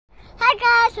Hi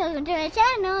guys, welcome to my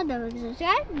channel. Don't forget to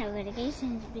subscribe,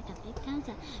 notifications, big thumbs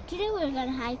up. Today we're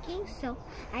going hiking, so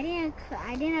I didn't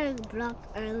vlog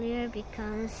earlier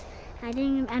because I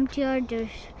didn't. I'm sure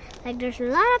there's a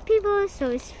lot of people, so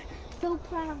it's so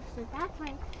crowded. So that's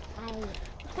why I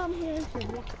come here to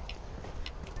vlog.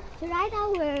 So right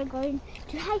now we're going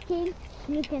to hiking.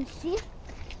 You can see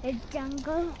the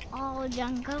jungle, all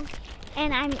jungle,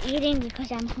 and I'm eating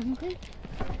because I'm hungry.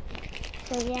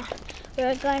 So yeah,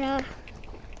 we're gonna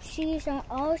see some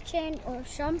ocean or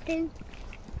something.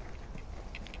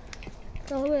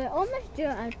 So we're almost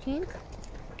there, I think.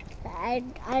 I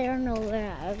don't know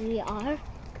where we are,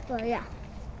 but yeah,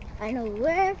 I know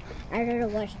where. I don't know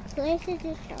what place it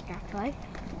is, so that's why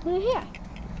we're here.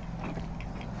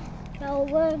 So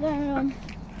we're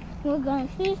gonna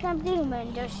see something,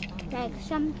 but just like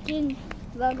something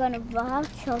we're gonna vlog.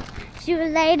 So see you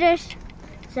later. So.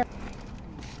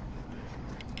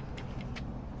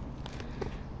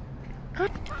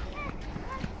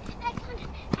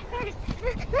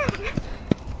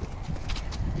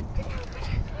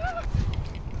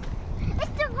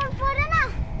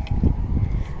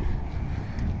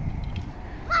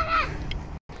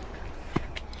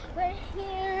 We're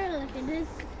here, look at this.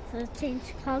 So change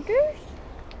colors.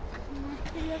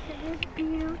 Look at this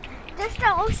view. There's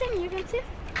the ocean, you can see.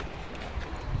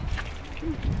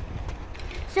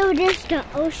 So there's the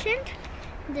ocean,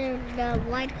 there's the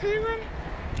white color one,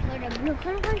 or the blue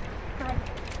color one, but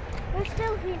we're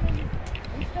still here,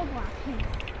 we're still walking.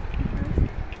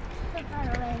 So far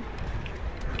away.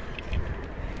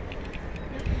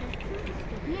 Look at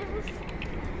the views.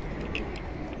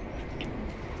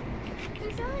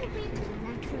 There's so many people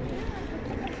actually.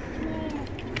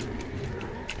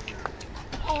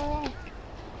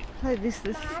 Hi, this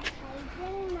is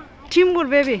Timur,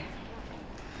 baby.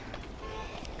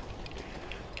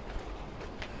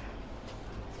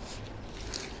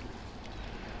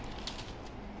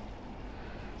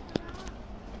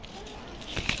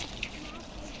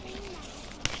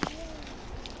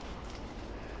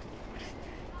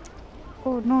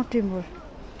 Oh, no, Timur.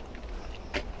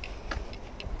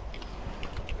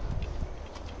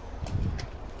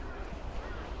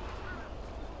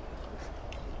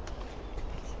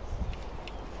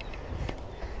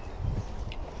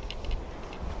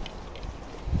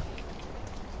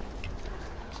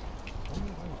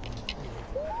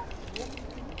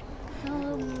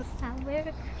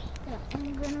 Somewhere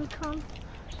I'm gonna come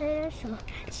there, so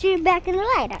see you back in the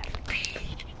later.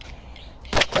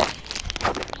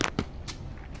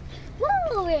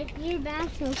 Whoa, we're here back,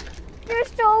 so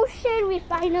there's the ocean. We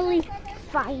finally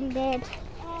find it.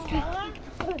 So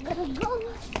we're gonna go.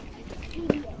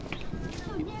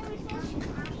 So there is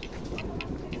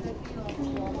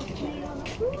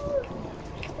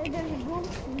there's a boat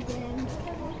again.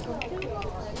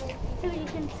 So you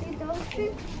can see the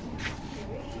ocean.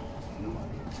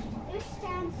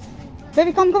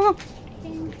 Baby, come.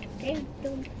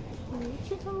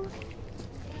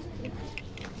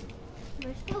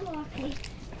 We're still walking.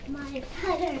 My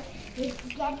brother is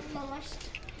getting lost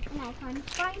and I can't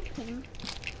find him.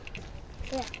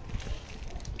 Yeah.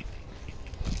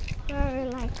 We're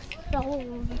like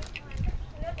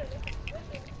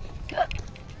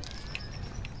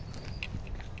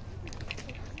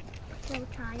so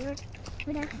tired.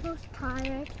 We're so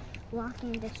tired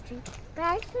walking the street. But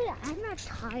actually, I'm not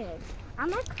tired. I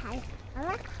like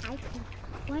hiking.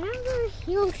 Whenever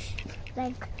hills,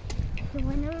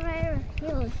 whenever I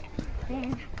hills,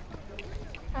 then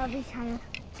I'll be tired,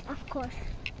 of course.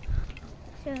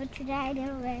 So today I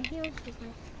didn't wear heels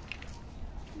because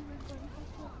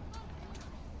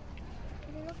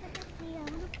look at the sea. I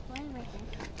want to play with it.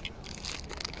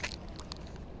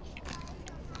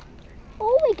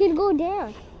 Oh, we can go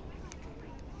there.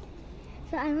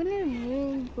 So I want to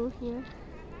really go here.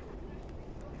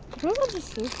 Can I go to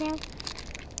Seaside?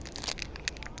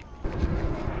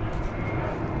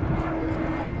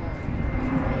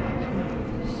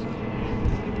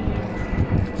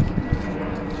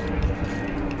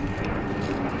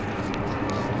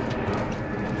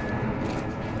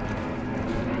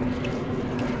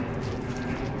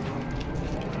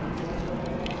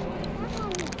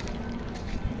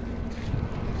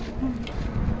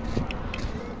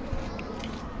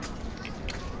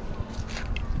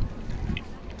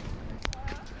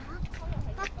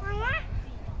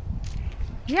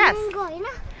 Yes. Mango,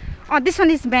 Oh, this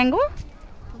one is mango.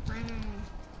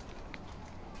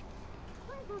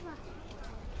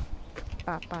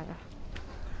 Papaya.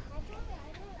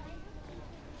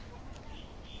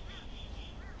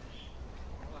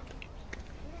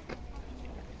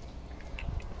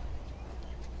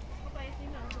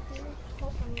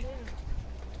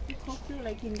 เขาซื้ออะไร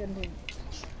กินกันเลย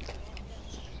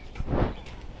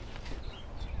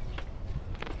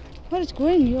Where is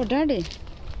going? Your daddy.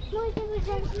 No, it was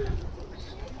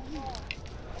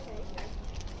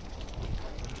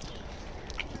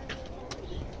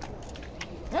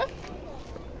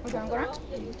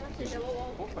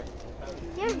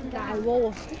Đại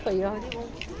vô, phì rồi.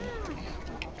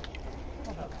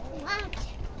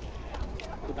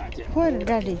 Where is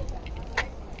daddy?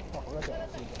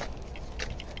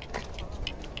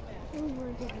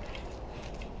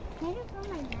 Can you go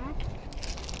like that?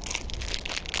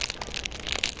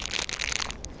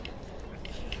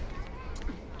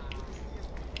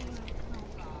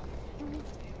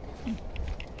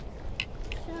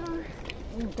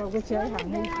 Câu cái chơi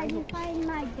hàng Then I can find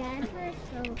my dad first,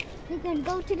 so we can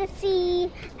go to the sea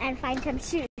and find some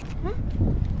shoes. Huh?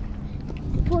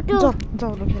 Photo. Go,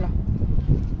 look here.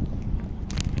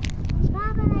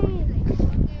 Bye-bye.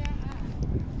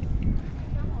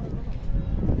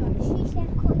 She said,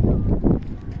 "Koyo."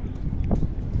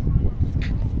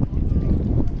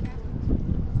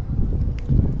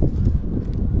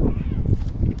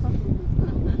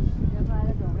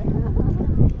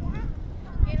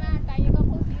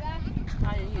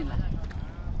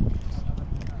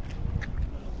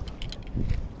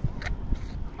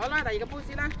 Hola, tayo ka po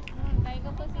sila.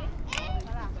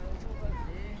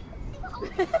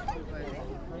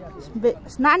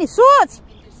 Nani, suits!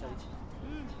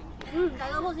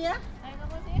 Tayo ka po sila.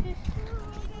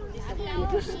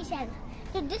 This is seashell.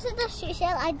 So this is the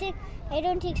seashell. I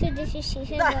don't think so. This is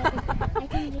seashell. But I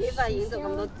think this is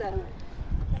seashell.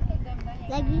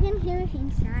 Like you can hear it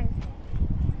inside.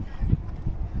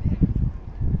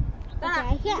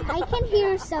 Okay, I can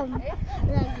hear some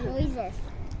like noises.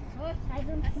 I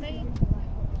don't see.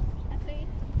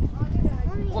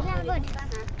 Oh, yeah, good.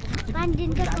 One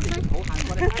didn't take off.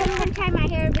 Someone tie my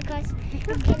hair because it's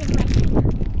getting messy.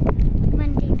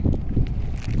 One did.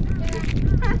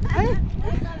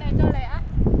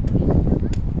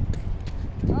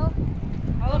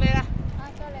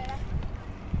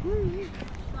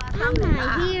 How am I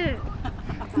here?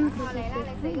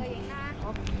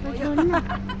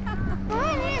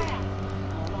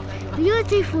 You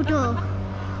take photo.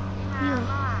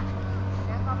 You.